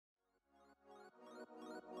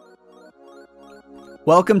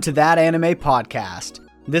Welcome to That Anime Podcast.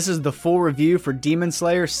 This is the full review for Demon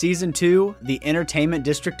Slayer Season 2, The Entertainment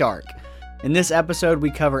District Arc. In this episode, we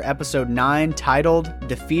cover Episode 9, titled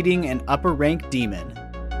Defeating an Upper Rank Demon.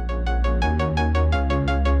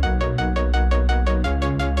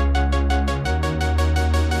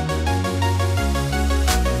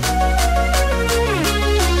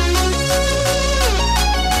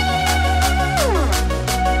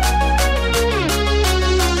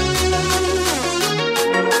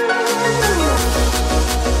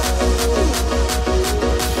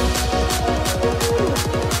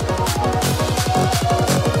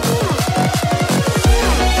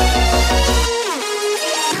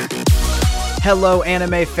 Hello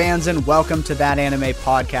anime fans and welcome to That Anime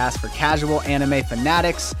Podcast for casual anime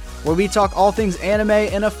fanatics, where we talk all things anime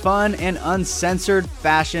in a fun and uncensored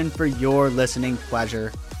fashion for your listening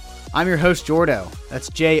pleasure. I'm your host Jordo, that's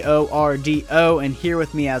Jordo, and here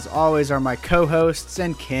with me as always are my co-hosts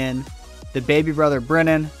and kin, the baby brother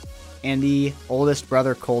Brennan and the oldest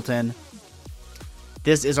brother Colton.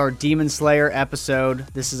 This is our Demon Slayer episode.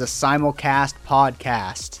 This is a simulcast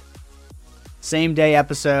podcast. Same day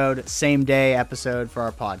episode for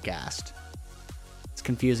our podcast. It's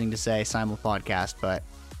confusing to say simul podcast, but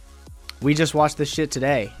we just watched this shit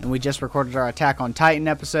today, and we just recorded our Attack on Titan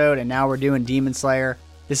episode, and now we're doing Demon Slayer.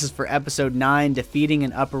 This is for episode 9, Defeating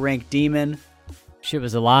an Upper Rank Demon. Shit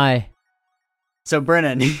was a lie. So,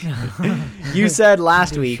 Brennan, you said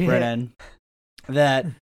last week, Brennan, that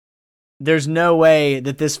there's no way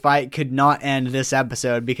that this fight could not end this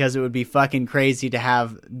episode because it would be fucking crazy to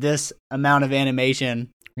have this amount of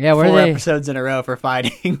animation 4 episodes in a row for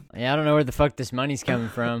fighting. Yeah, I don't know where the fuck this money's coming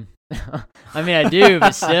from. I mean, I do,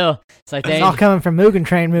 but still. It's like it's all coming from Mugen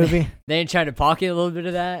Train movie. They ain't trying to pocket a little bit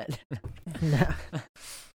of that? No.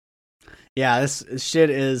 Yeah, this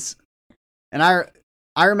shit is... And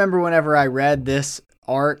I remember whenever I read this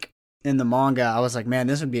arc in the manga, I was like, man,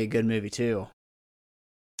 this would be a good movie too.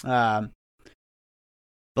 But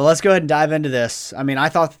let's go ahead and dive into this. I mean, I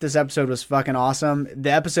thought that this episode was fucking awesome.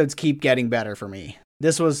 The episodes keep getting better for me.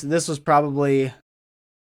 This was probably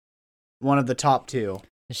one of the top 2.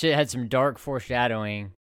 The shit had some dark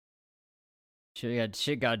foreshadowing.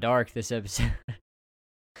 Shit got dark this episode.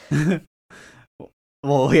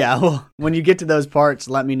 Well, yeah. Well, when you get to those parts,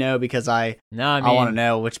 let me know because I want to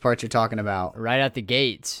know which parts you're talking about. Right out the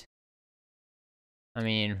gates. I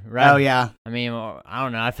mean, right. Oh, yeah. I mean, I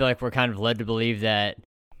don't know. I feel like we're kind of led to believe that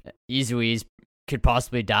Izui's could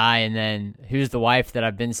possibly die, and then who's the wife that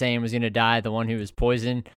I've been saying was going to die, the one who was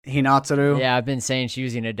poisoned? Hinatsuru? Yeah, I've been saying she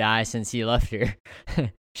was going to die since he left her.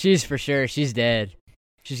 She's for sure. She's dead.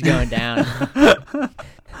 She's going down.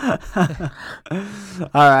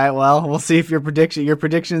 All right, well, we'll see if your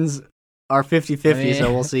predictions are 50-50,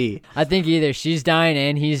 so we'll see. I think either she's dying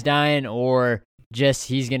and he's dying, or just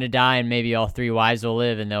he's going to die and maybe all 3 wives will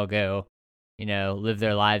live and they'll go, live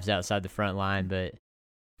their lives outside the front line. But,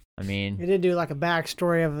 I mean... They did do like a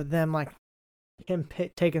backstory of them, like him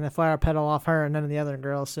taking the flower petal off her and none of the other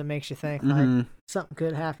girls, so it makes you think like something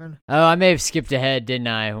could happen. Oh, I may have skipped ahead, didn't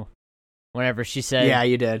I? Whenever she said... Yeah,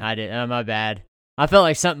 you did. I did. Oh, my bad. I felt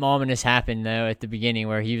like something ominous happened, though, at the beginning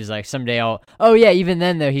where he was like, someday I'll... Oh, yeah, even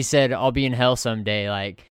then, though, he said, I'll be in hell someday.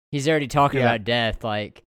 Like, he's already talking about death,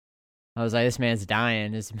 like... I was like, this man's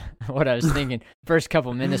dying, is what I was thinking. First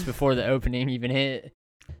couple minutes before the opening even hit.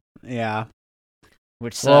 Yeah.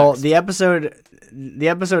 Which sucks. Well, the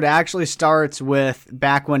episode actually starts with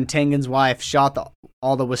back when Tengen's wife shot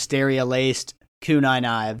all the wisteria-laced kunai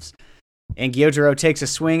knives. And Gyotaro takes a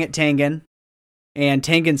swing at Tengen, and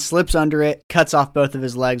Tengen slips under it, cuts off both of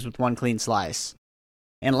his legs with one clean slice.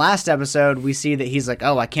 And last episode, we see that he's like,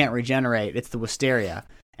 oh, I can't regenerate. It's the wisteria.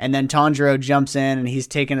 And then Tanjiro jumps in, and he's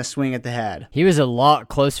taking a swing at the head. He was a lot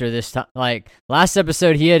closer this time. Like, last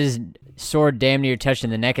episode, he had his sword damn near touching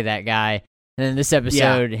the neck of that guy. And then this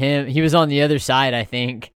episode, he was on the other side, I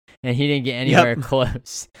think, and he didn't get anywhere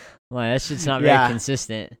close. Like, that shit's not very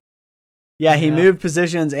consistent. Yeah, he moved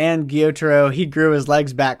positions, and Gyotaro, he grew his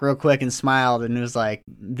legs back real quick and smiled, and was like,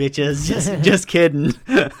 bitches, just kidding.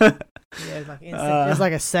 Yeah, it was like instant. It was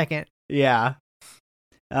like a second. Yeah.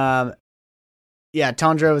 Yeah,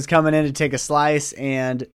 Tanjiro was coming in to take a slice,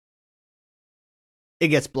 and it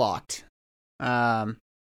gets blocked. Oh,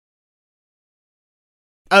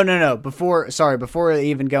 no. Before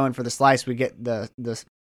even going for the slice, we get the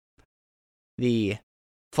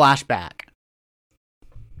flashback.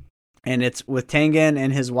 And it's with Tengen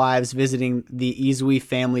and his wives visiting the Izui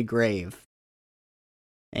family grave.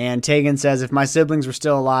 And Tengen says, if my siblings were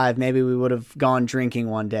still alive, maybe we would have gone drinking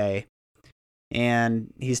one day.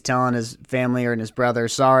 And he's telling his family and his brother,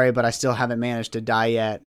 sorry, but I still haven't managed to die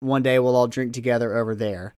yet. one day we'll all drink together over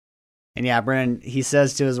there. And yeah, Brennan, he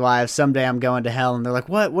says to his wife, someday I'm going to hell. And they're like,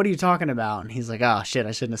 what? What are you talking about? And he's like, oh, shit,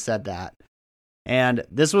 I shouldn't have said that. And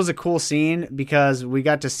this was a cool scene because we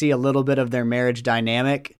got to see a little bit of their marriage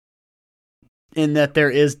dynamic in that there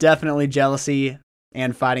is definitely jealousy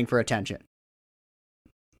and fighting for attention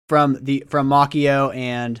from Makio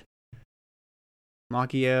and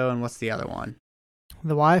what's the other one?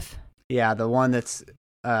 The wife? Yeah, the one that's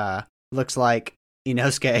looks like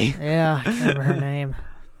Inosuke. Yeah, I can't remember her name.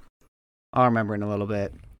 I'll remember in a little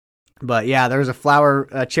bit. But yeah, there was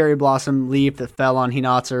a cherry blossom leaf that fell on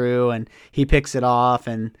Hinatsuru, and he picks it off,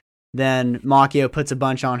 and then Makio puts a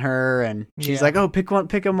bunch on her, and she's like, oh, pick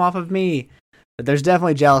them off of me. But there's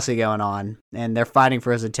definitely jealousy going on, and they're fighting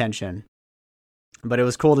for his attention. But it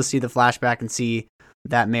was cool to see the flashback and see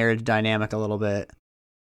that marriage dynamic a little bit.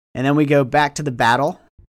 And then we go back to the battle.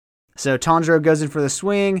 So Tanjiro goes in for the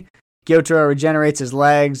swing, Gyotaro regenerates his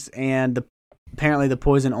legs, and apparently the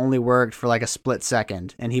poison only worked for like a split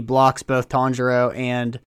second, and he blocks both Tanjiro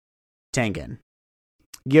and Tengen.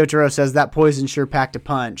 Gyotaro says that poison sure packed a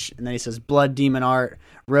punch, and then he says blood demon art,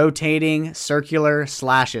 rotating circular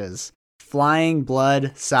slashes, flying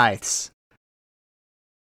blood scythes.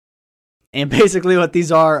 And basically what these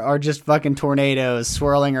are just fucking tornadoes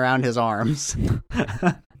swirling around his arms.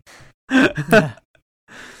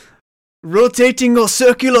 Rotating or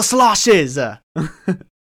circular slashes.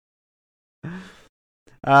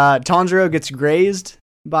 Tanjiro gets grazed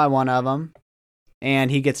by one of them,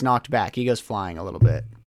 and he gets knocked back. He goes flying a little bit.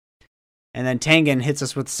 And then Tengen hits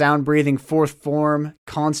us with sound-breathing fourth form,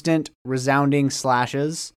 constant, resounding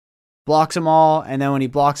slashes. Blocks them all, and then when he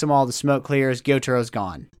blocks them all, the smoke clears, Gyotaro's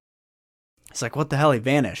gone. It's like, what the hell? He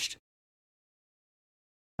vanished.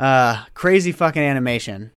 Crazy fucking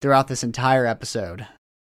animation throughout this entire episode.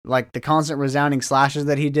 Like, the constant resounding slashes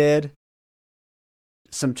that he did,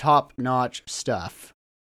 some top-notch stuff.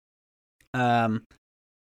 When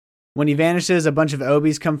he vanishes, a bunch of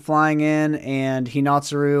Obis come flying in, and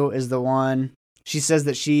Hinatsuru is the one. She says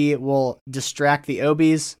that she will distract the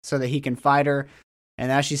Obis so that he can fight her.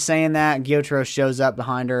 And as she's saying that, Gyotaro shows up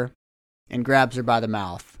behind her and grabs her by the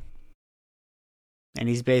mouth. And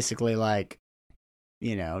he's basically like,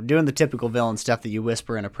 you know, doing the typical villain stuff that you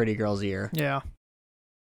whisper in a pretty girl's ear. Yeah.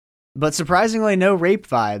 But surprisingly, no rape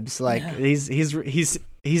vibes. Like,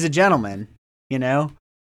 he's a gentleman, you know?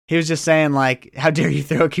 He was just saying, like, how dare you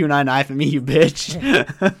throw a kunai knife at me, you bitch.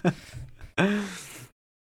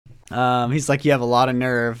 He's like, you have a lot of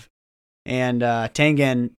nerve. And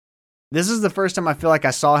Tengen, this is the first time I feel like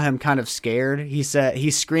I saw him kind of scared. He said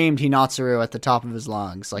he screamed Hinatsuru at the top of his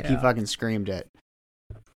lungs. Like, he fucking screamed it.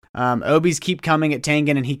 Obis keep coming at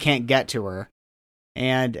Tengen, and he can't get to her.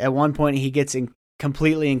 And at one point, he gets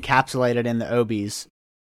completely encapsulated in the Obis.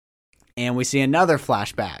 And we see another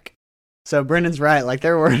flashback. So Brendan's right. Like,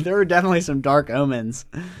 there were definitely some dark omens.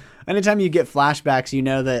 Anytime you get flashbacks, you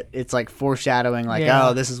know that it's like foreshadowing, like,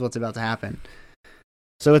 oh, this is what's about to happen.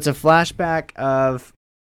 So it's a flashback of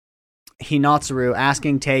Hinatsuru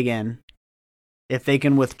asking Tengen if they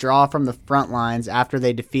can withdraw from the front lines after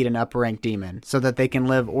they defeat an upper-ranked demon, so that they can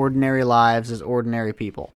live ordinary lives as ordinary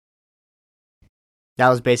people. That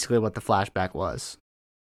was basically what the flashback was.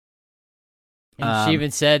 And she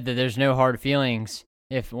even said that there's no hard feelings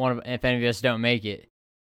if any of us don't make it.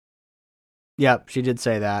 Yep, she did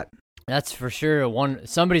say that. That's for sure.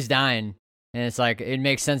 Somebody's dying, and it's like, it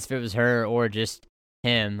makes sense if it was her or just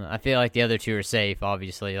him. I feel like the other two are safe,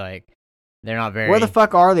 obviously. Like, they're not very... Where the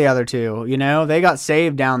fuck are the other two? You know, they got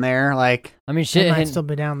saved down there. Like, I mean, shit, might still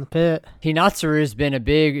be down in the pit. Hinatsuru's been a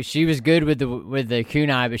big... She was good with the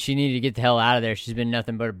kunai, but she needed to get the hell out of there. She's been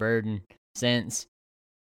nothing but a burden since.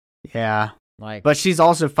 Yeah. Like, but she's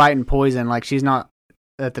also fighting poison. Like, she's not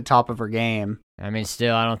at the top of her game. I mean,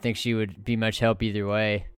 still, I don't think she would be much help either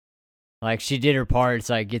way. Like, she did her part. It's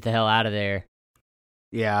like, get the hell out of there.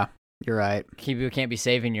 Yeah, you're right. People can't be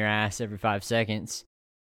saving your ass every 5 seconds.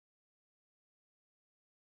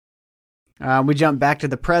 We jump back to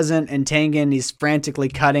the present, and Tengen, he's frantically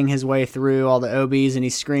cutting his way through all the Obis, and he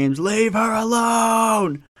screams, "Leave her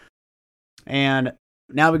alone!" And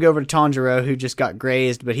now we go over to Tanjiro, who just got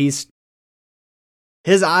grazed, but his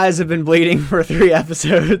eyes have been bleeding for 3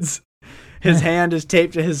 episodes. His hand is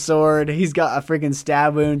taped to his sword. He's got a freaking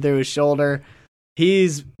stab wound through his shoulder.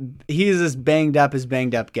 He's as banged up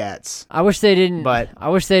gets. I wish they didn't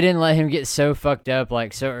let him get so fucked up,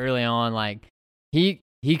 like, so early on. Like, he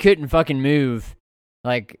couldn't fucking move,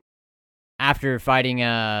 like, after fighting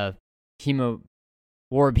Warb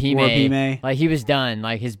Hime. Like, he was done.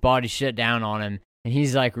 Like, his body shut down on him, and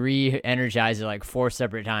he's like re-energized it like 4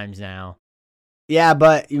 separate times now. Yeah,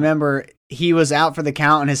 but you remember, he was out for the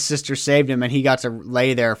count and his sister saved him and he got to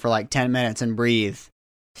lay there for like 10 minutes and breathe.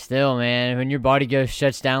 Still, man, when your body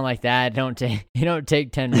shuts down like that, you don't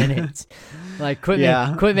take 10 minutes. Like,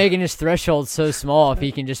 quit making his threshold so small if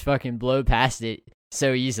he can just fucking blow past it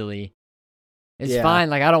so easily. It's fine.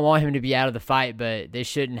 Like, I don't want him to be out of the fight, but they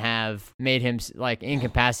shouldn't have made him like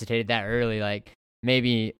incapacitated that early. Like,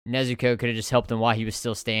 maybe Nezuko could have just helped him while he was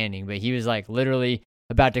still standing, but he was like literally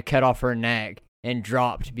about to cut off her neck and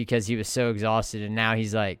dropped because he was so exhausted, and now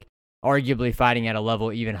he's like arguably fighting at a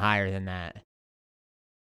level even higher than that.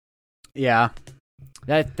 Yeah.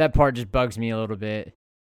 That part just bugs me a little bit.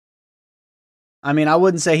 I mean, I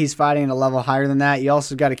wouldn't say he's fighting at a level higher than that. You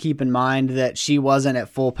also got to keep in mind that she wasn't at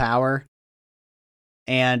full power,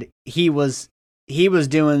 and he was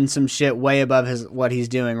doing some shit way above what he's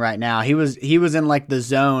doing right now. He was in like the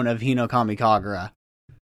zone of Hinokami Kagura.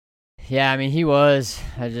 Yeah, I mean, he was.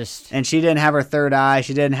 And she didn't have her third eye.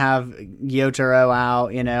 She didn't have Gyotaro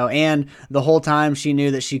out, and the whole time she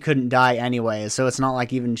knew that she couldn't die anyway, so it's not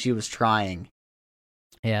like even she was trying.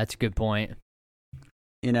 Yeah, that's a good point.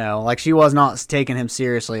 Like she was not taking him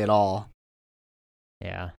seriously at all.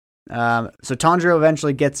 Yeah. So Tanjiro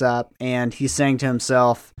eventually gets up, and he's saying to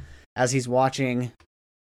himself, as he's watching,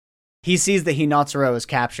 he sees that Hinatsuru is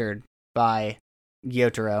captured by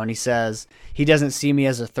Gyotaro, and he says, he doesn't see me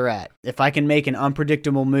as a threat. If I can make an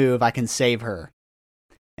unpredictable move, I can save her.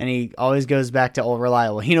 And he always goes back to old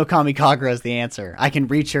reliable. Hinokami Kagura is the answer. I can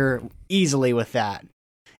reach her easily with that.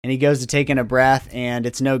 And he goes to take in a breath, and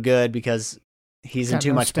it's no good because he's in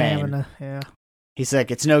too much pain. Yeah. He's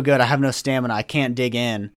like, it's no good. I have no stamina. I can't dig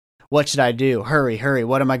in. What should I do? Hurry.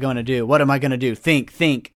 What am I going to do? What am I going to do?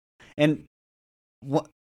 Think. And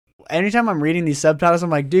anytime I'm reading these subtitles, I'm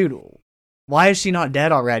like, dude, why is she not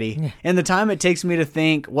dead already? Yeah. And the time it takes me to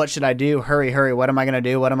think, what should I do? Hurry. What am I going to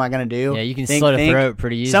do? What am I going to do? Yeah, you can slit a throat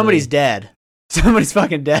pretty easily. Somebody's dead. Somebody's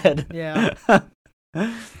fucking dead. Yeah.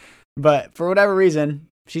 But for whatever reason,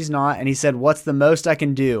 she's not. And he said, what's the most I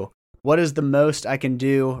can do? What is the most I can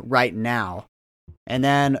do right now? And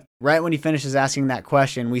then right when he finishes asking that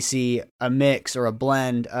question, we see a mix or a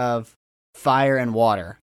blend of fire and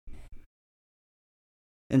water.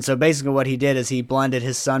 And so basically what he did is he blended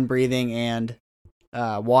his sun breathing and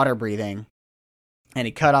water breathing, and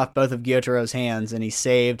he cut off both of Gyotaro's hands, and he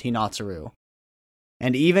saved Hinatsuru.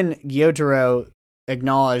 And even Gyotaro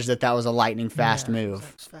acknowledged that was a lightning fast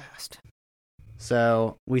move. Fast.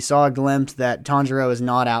 So we saw a glimpse that Tanjiro is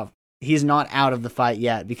not out. He's not out of the fight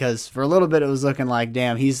yet, because for a little bit it was looking like,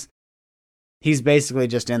 damn, he's basically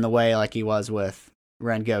just in the way like he was with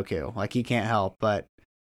Rengoku. Like he can't help. But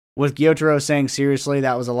with Gyotaro saying seriously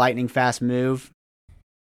that was a lightning fast move,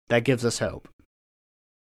 that gives us hope.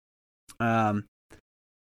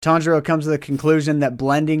 Tanjiro comes to the conclusion that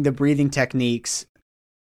blending the breathing techniques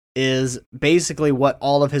is basically what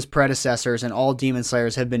all of his predecessors and all Demon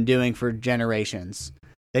Slayers have been doing for generations.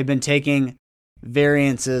 They've been taking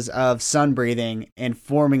variances of sun breathing and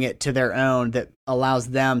forming it to their own that allows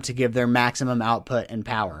them to give their maximum output and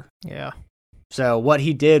power. Yeah. So what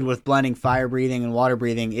he did with blending fire breathing and water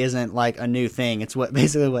breathing isn't like a new thing. It's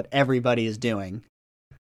basically what everybody is doing.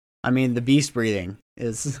 I mean, the beast breathing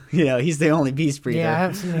is, he's the only beast breather. Yeah, I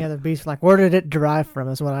haven't seen any other beast. Like, where did it derive from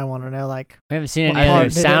is what I want to know. Like, we haven't seen any other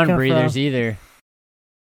sound breathers either.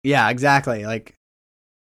 Yeah, exactly. Like,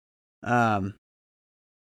 but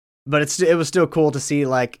it was still cool to see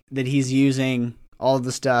like that he's using all of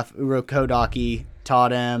the stuff Urokodaki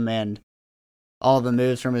taught him and all of the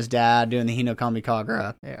moves from his dad doing the Hinokami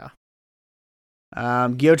Kagura. Yeah.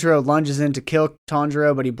 Gyotaro lunges in to kill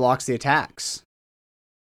Tanjiro, but he blocks the attacks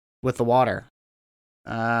with the water.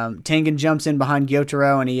 Tengen jumps in behind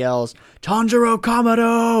Gyotaro and he yells, "Tanjiro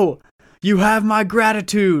Kamado! You have my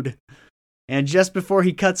gratitude!" And just before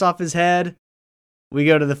he cuts off his head, we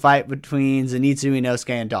go to the fight between Zenitsu, Inosuke,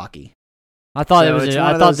 and Daki. I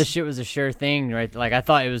thought this shit was a sure thing, right? Like I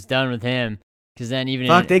thought it was done with him, because then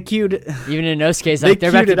they queued it. Even in Inosuke's like they're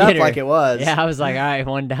about to get her. Like it was. Yeah, I was like, all right,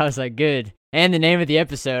 I was like, good. And the name of the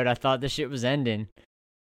episode, I thought this shit was ending.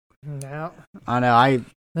 No, I know.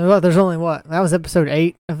 There's only what? That was episode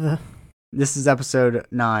 8 of the. This is episode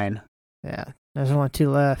 9. Yeah, there's only 2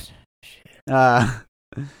 left.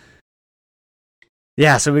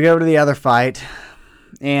 Yeah, so we go to the other fight,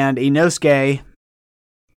 and Inosuke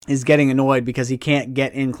is getting annoyed because he can't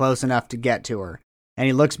get in close enough to get to her. And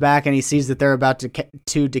he looks back and he sees that they're about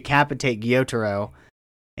to decapitate Gyotaro.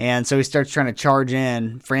 And so he starts trying to charge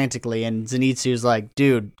in frantically, and Zenitsu's like,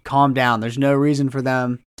 dude, calm down. There's no reason for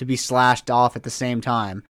them to be slashed off at the same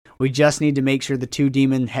time. We just need to make sure the 2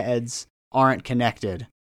 demon heads aren't connected.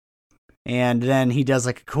 And then he does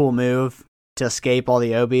like a cool move to escape all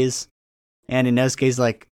the Obis. And Inosuke's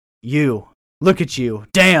like, you, look at you.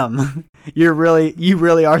 Damn, you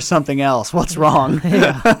really are something else. What's wrong?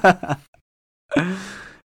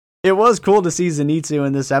 It was cool to see Zenitsu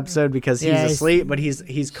in this episode because he's asleep, but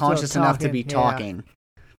he's conscious enough to be talking.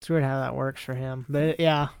 It's weird how that works for him. But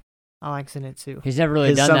I like Zenitsu. He's never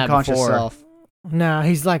really done that before. Self. No,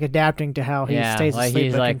 he's like adapting to how he stays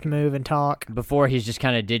asleep but can move and talk. Before, he's just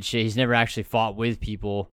kind of did shit. He's never actually fought with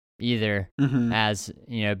people either, as,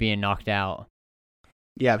 being knocked out.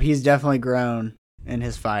 Yeah, he's definitely grown in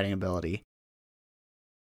his fighting ability.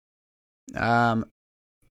 Now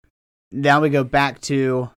we go back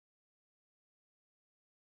to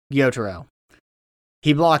Gyotaro.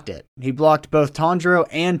 He blocked it. He blocked both Tanjiro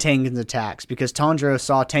and Tengen's attacks because Tanjiro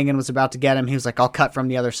saw Tengen was about to get him. He was like, I'll cut from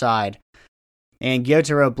the other side. And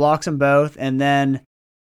Gyotaro blocks them both, and then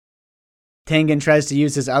Tengen tries to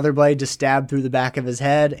use his other blade to stab through the back of his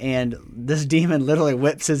head, and this demon literally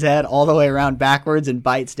whips his head all the way around backwards and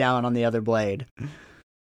bites down on the other blade.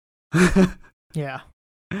 Yeah.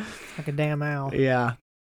 Like a damn owl. Yeah.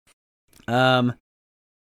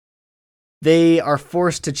 They are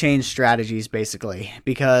forced to change strategies, basically,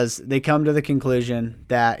 because they come to the conclusion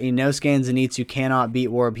that Inosuke and Zenitsu cannot beat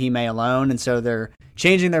Warab-Hime alone, and so they're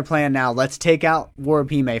changing their plan now. Let's take out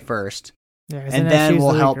Warab-Hime first, and then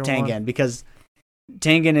we'll help Tengen, because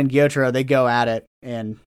Tengen and Gyotaro, they go at it,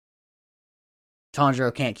 and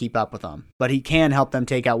Tanjiro can't keep up with them. But he can help them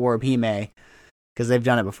take out Warab-Hime, because they've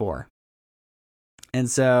done it before. And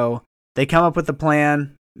so they come up with a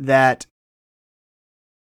plan that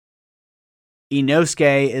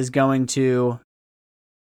Inosuke is going to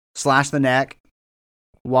slash the neck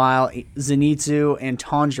while Zenitsu and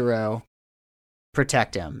Tanjiro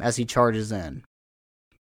protect him as he charges in.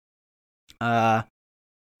 And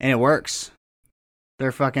it works.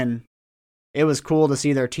 It was cool to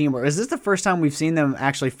see their teamwork. Is this the first time we've seen them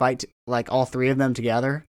actually fight, like, all three of them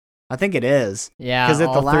together? I think it is. Yeah,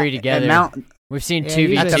 all three together. We've seen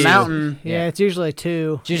 2v2. At the mountain. Yeah, it's usually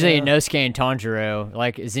 2. It's usually Inosuke and Tanjiro.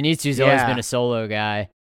 Like, Zenitsu's always been a solo guy.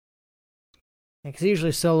 Because he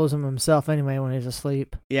usually solos him himself anyway when he's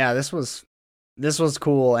asleep. Yeah, this was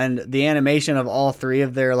cool. And the animation of all three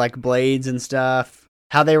of their, like, blades and stuff,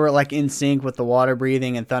 how they were, like, in sync with the water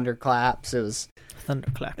breathing and thunderclaps, it was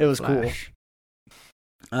Flash.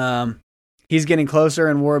 cool. He's getting closer,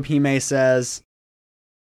 and Warab-Hime says,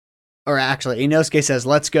 or actually, Inosuke says,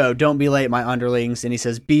 let's go, don't be late, my underlings. And he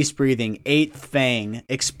says, beast breathing, 8th fang,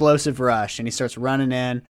 explosive rush. And he starts running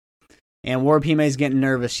in. And Warab-Hime's getting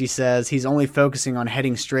nervous. She says, he's only focusing on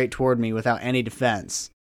heading straight toward me without any defense.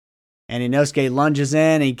 And Inosuke lunges in,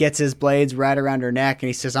 and he gets his blades right around her neck, and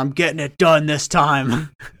he says, I'm getting it done this time.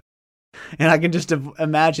 And I can just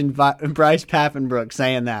imagine Bryce Papenbrook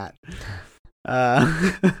saying that.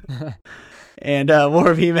 And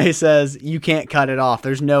Warab-Hime says, you can't cut it off.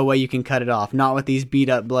 There's no way you can cut it off. Not with these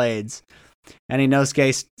beat-up blades. And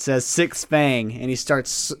Inosuke says, 6th fang. And he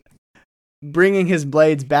starts bringing his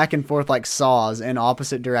blades back and forth like saws in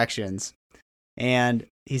opposite directions. And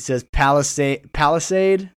he says, Palisade?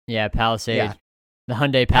 Yeah, Palisade. Yeah. The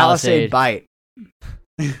Hyundai Palisade bite.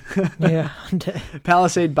 Yeah,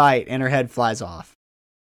 Palisade bite, and her head flies off.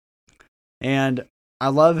 And I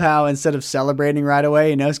love how instead of celebrating right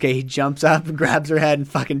away, Inosuke, he jumps up and grabs her head and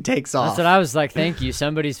fucking takes off. That's what I was like, thank you.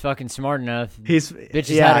 Somebody's fucking smart enough. Bitch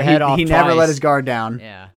had her head off He never let his guard down.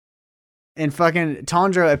 Yeah. And fucking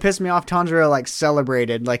Tanjiro, it pissed me off. Tanjiro, like,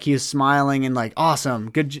 celebrated. Like, he was smiling and like, awesome.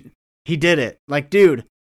 Good. He did it. Like, dude,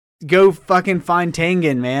 go fucking find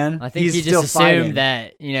Tengen, man. I think he just assumed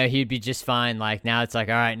that, he'd be just fine. Like, now it's like,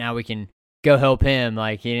 all right, now we can go help him.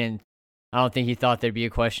 Like, I don't think he thought there'd be a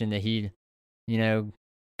question that he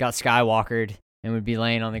got Skywalkered and would be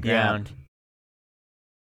laying on the ground.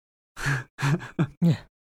 Yeah.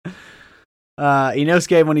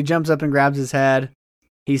 Inosuke, when he jumps up and grabs his head,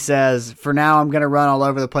 he says, for now, I'm going to run all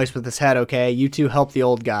over the place with this head, okay? You two help the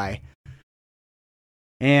old guy.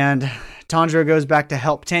 And Tanjiro goes back to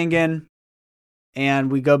help Tengen,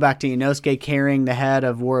 and we go back to Inosuke carrying the head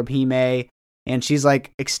of Warab-Hime, and she's,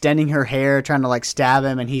 like, extending her hair, trying to, like, stab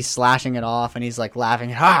him, and he's slashing it off, and he's, like,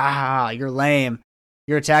 laughing, ha, ha, ha, you're lame.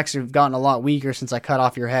 Your attacks have gotten a lot weaker since I cut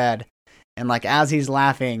off your head. And, like, as he's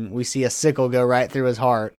laughing, we see a sickle go right through his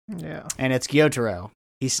heart. Yeah. And it's Gyotaro.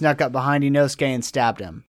 He snuck up behind Inosuke and stabbed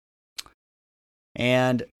him.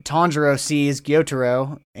 And Tanjiro sees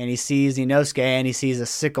Gyotaro, and he sees Inosuke, and he sees a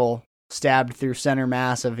sickle stabbed through center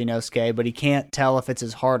mass of Inosuke, but he can't tell if it's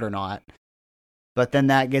his heart or not. But then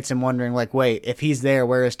that gets him wondering, like, wait, if he's there,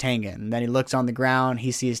 where is Tengen? And then he looks on the ground,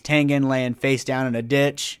 he sees Tengen laying face down in a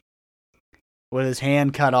ditch with his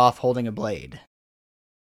hand cut off holding a blade.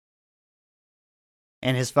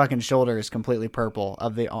 and his fucking shoulder is completely purple.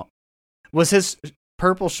 Was his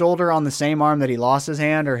purple shoulder on the same arm that he lost his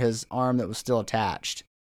hand, or his arm that was still attached?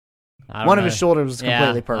 One of his shoulders was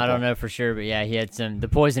completely purple. I don't know for sure, but yeah, he had the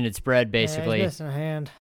poison had spread basically. Yeah, he's missing a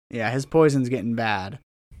hand. Yeah, his poison's getting bad.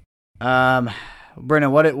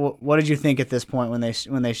 Brennan, what did you think at this point when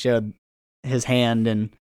they showed his hand and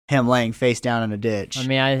him laying face down in a ditch? I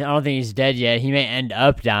mean, I don't think he's dead yet. He may end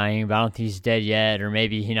up dying, but I don't think he's dead yet. Or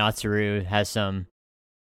maybe Hinatsuru has some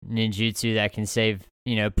ninjutsu that can save,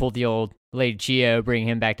 pull the old Lady Chiyo, bring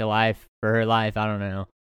him back to life for her life. I don't know.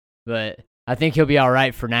 But I think he'll be all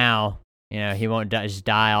right for now. He won't just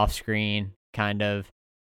die off screen, kind of.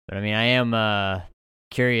 But I mean, I am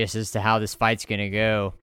curious as to how this fight's going to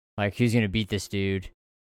go. Like, who's going to beat this dude?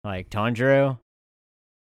 Like, Tanjiro?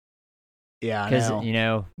 Yeah, because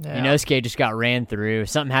Inosuke just got ran through.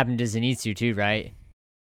 Something happened to Zenitsu too, right?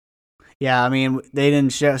 Yeah, I mean they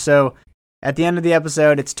didn't show. So at the end of the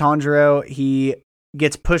episode, it's Tanjiro. He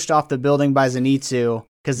gets pushed off the building by Zenitsu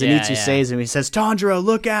because Zenitsu saves him. He says, "Tanjiro,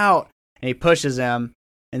 look out!" and he pushes him.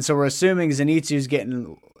 And so we're assuming Zenitsu's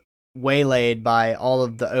getting waylaid by all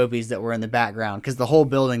of the Obis that were in the background because the whole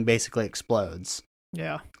building basically explodes.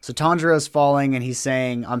 Yeah. So Tanjiro's falling, and he's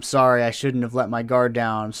saying, "I'm sorry, I shouldn't have let my guard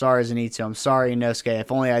down. I'm sorry, Zenitsu. I'm sorry, Inosuke.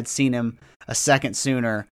 If only I'd seen him a second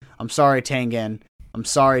sooner. I'm sorry, Tengen. I'm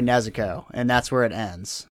sorry, Nezuko." And that's where it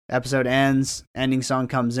ends. Episode ends. Ending song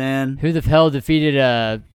comes in. Who the hell defeated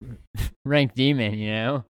a ranked demon,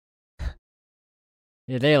 Are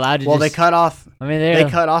they allowed to they cut off... I mean, they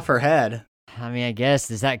cut off her head. I mean, I guess,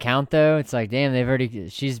 does that count though? It's like, damn, they've already.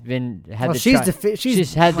 She's not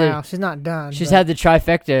done. She's had the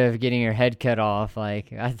trifecta of getting her head cut off.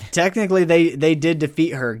 Like, technically, they did defeat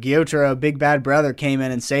her. Gyotaro, Big Bad Brother, came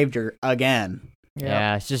in and saved her again. Yep.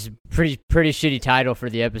 Yeah, it's just pretty shitty title for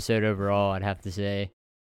the episode overall, I'd have to say.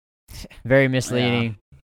 Very misleading.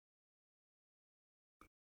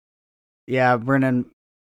 Yeah, Brennan,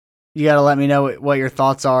 you got to let me know what your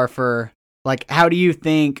thoughts are for, like, how do you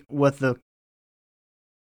think with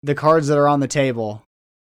the cards that are on the table,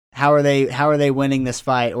 how are they winning this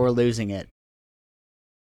fight or losing it?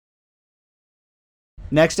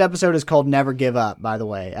 Next episode is called Never Give Up, by the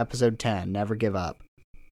way. Episode 10, Never Give Up.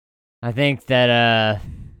 I think that,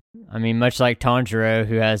 much like Tanjiro,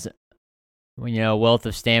 who has, a wealth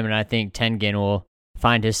of stamina, I think Tengen will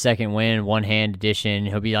find his second win, one-hand edition.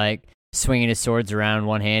 He'll be, like, swinging his swords around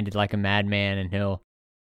one-handed like a madman, and he'll,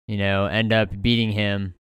 end up beating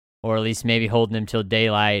him. Or at least maybe holding him till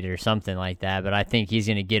daylight or something like that. But I think he's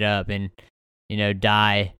going to get up and,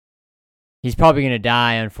 die. He's probably going to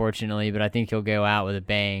die, unfortunately, but I think he'll go out with a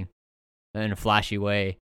bang in a flashy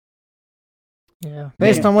way. Yeah.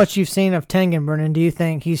 Based on what you've seen of Tengen, Brennan, do you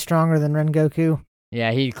think he's stronger than Rengoku?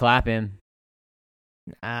 Yeah, he'd clap him.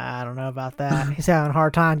 I don't know about that. He's having a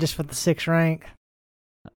hard time just with the 6th rank.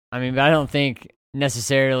 I mean, but I don't think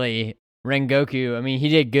necessarily Rengoku, he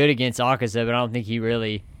did good against Akaza, but I don't think he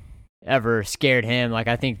really ever scared him. Like,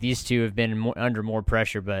 I think these two have been under more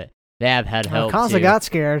pressure, but they have had help. Akaza got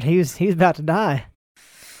scared. He was about to die.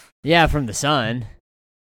 Yeah, from the sun.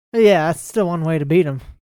 Yeah, that's still one way to beat him.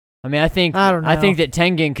 I think that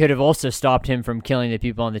Tengen could have also stopped him from killing the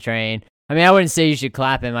people on the train. I wouldn't say you should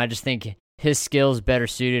clap him. I just think his skills better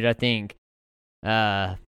suited. I think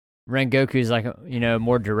Rengoku's like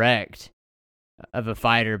more direct of a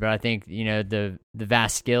fighter, but I think the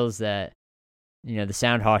vast skills that the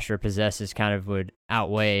Sound Hosher possesses kind of would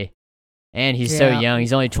outweigh. And he's so young.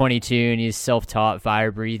 He's only 22, and he's self-taught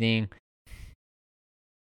fire breathing.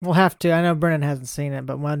 We'll have to. I know Brennan hasn't seen it,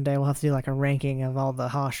 but one day we'll have to do like a ranking of all the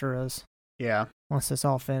Hoshiras. Yeah. Once it's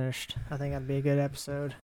all finished. I think that'd be a good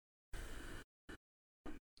episode.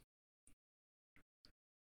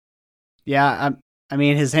 Yeah,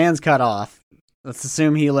 his hand's cut off. Let's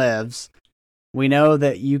assume he lives. We know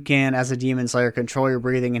that you can, as a Demon Slayer, control your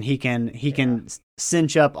breathing, and he can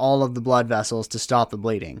cinch up all of the blood vessels to stop the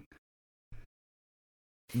bleeding.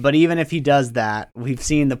 But even if he does that, we've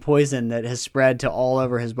seen the poison that has spread to all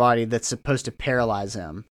over his body that's supposed to paralyze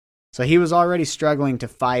him. So he was already struggling to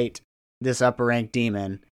fight this upper rank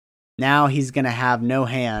demon. Now he's going to have no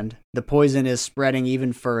hand. The poison is spreading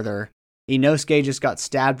even further. Inosuke just got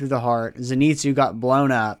stabbed through the heart. Zenitsu got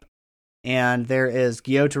blown up. And there is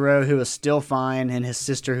Gyotaro, who is still fine, and his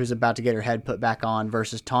sister, who's about to get her head put back on,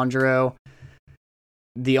 versus Tanjiro.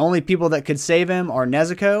 The only people that could save him are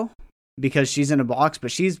Nezuko, because she's in a box,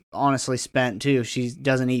 but she's honestly spent too. She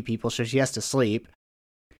doesn't eat people, so she has to sleep.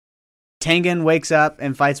 Tengen wakes up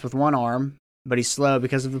and fights with one arm, but he's slow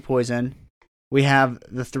because of the poison. We have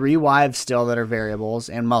the 3 wives still that are variables,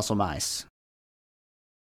 and muscle mice.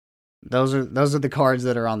 those are the cards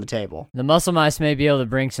that are on the table. The muscle mice may be able to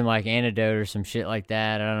bring some like antidote or some shit like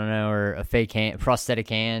that. I don't know, or a fake hand, prosthetic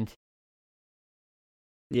hand.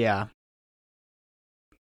 Yeah.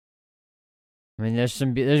 I mean, there's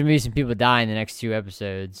gonna be some people die in the next 2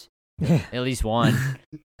 episodes. At least one.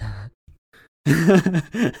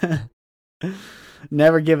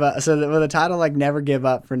 Never give up. So with a title like "Never Give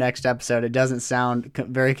Up" for next episode, it doesn't sound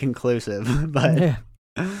very conclusive, but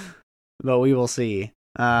we will see.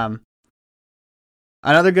 Another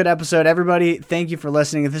good episode. Everybody, thank you for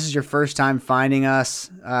listening. If this is your first time finding us,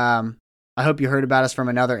 I hope you heard about us from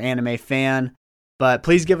another anime fan. But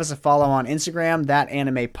please give us a follow on Instagram, That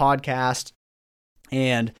Anime Podcast,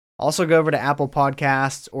 and also go over to Apple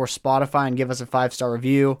Podcasts or Spotify and give us a 5-star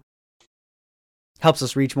review. Helps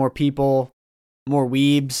us reach more people, more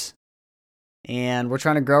weebs, and we're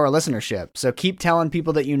trying to grow our listenership. So keep telling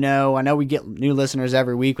people that you know. I know we get new listeners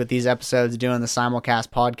every week with these episodes doing the simulcast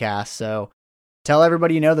podcast. So tell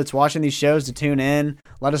everybody you know that's watching these shows to tune in.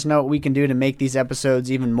 Let us know what we can do to make these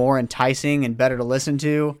episodes even more enticing and better to listen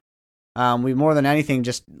to. We more than anything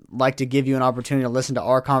just like to give you an opportunity to listen to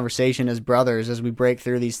our conversation as brothers as we break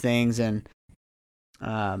through these things and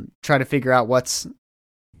try to figure out what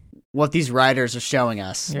these writers are showing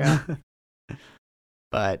us. Yeah.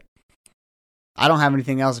 But I don't have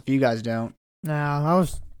anything else if you guys don't. No,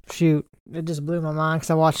 it just blew my mind because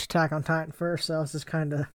I watched Attack on Titan first, so I was just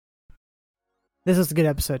kind of... This was a good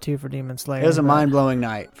episode, too, for Demon Slayer. It was a mind-blowing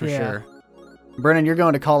night, for sure. Brennan, you're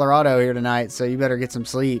going to Colorado here tonight, so you better get some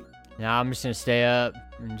sleep. Yeah, I'm just going to stay up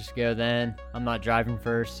and just go then. I'm not driving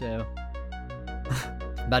first, so...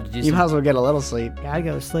 About to do You might as well get a little sleep. Yeah, I'd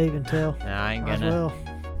go to sleep until... Nah, I ain't gonna.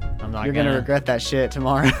 I'm not You're gonna regret that shit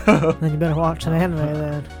tomorrow. Then you better watch an anime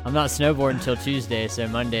then. I'm not snowboarding until Tuesday, so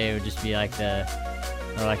Monday would just be like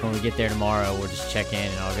when we get there tomorrow, we'll just check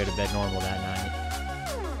in and I'll go to bed normal that night.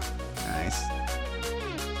 Nice.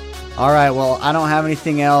 All right, well, I don't have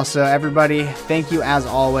anything else, so everybody, thank you as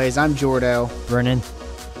always. I'm Jordo. Brennan.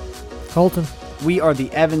 Colton. We are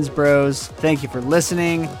the Evans Bros. Thank you for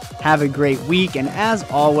listening. Have a great week, and as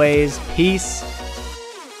always, peace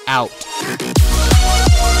out.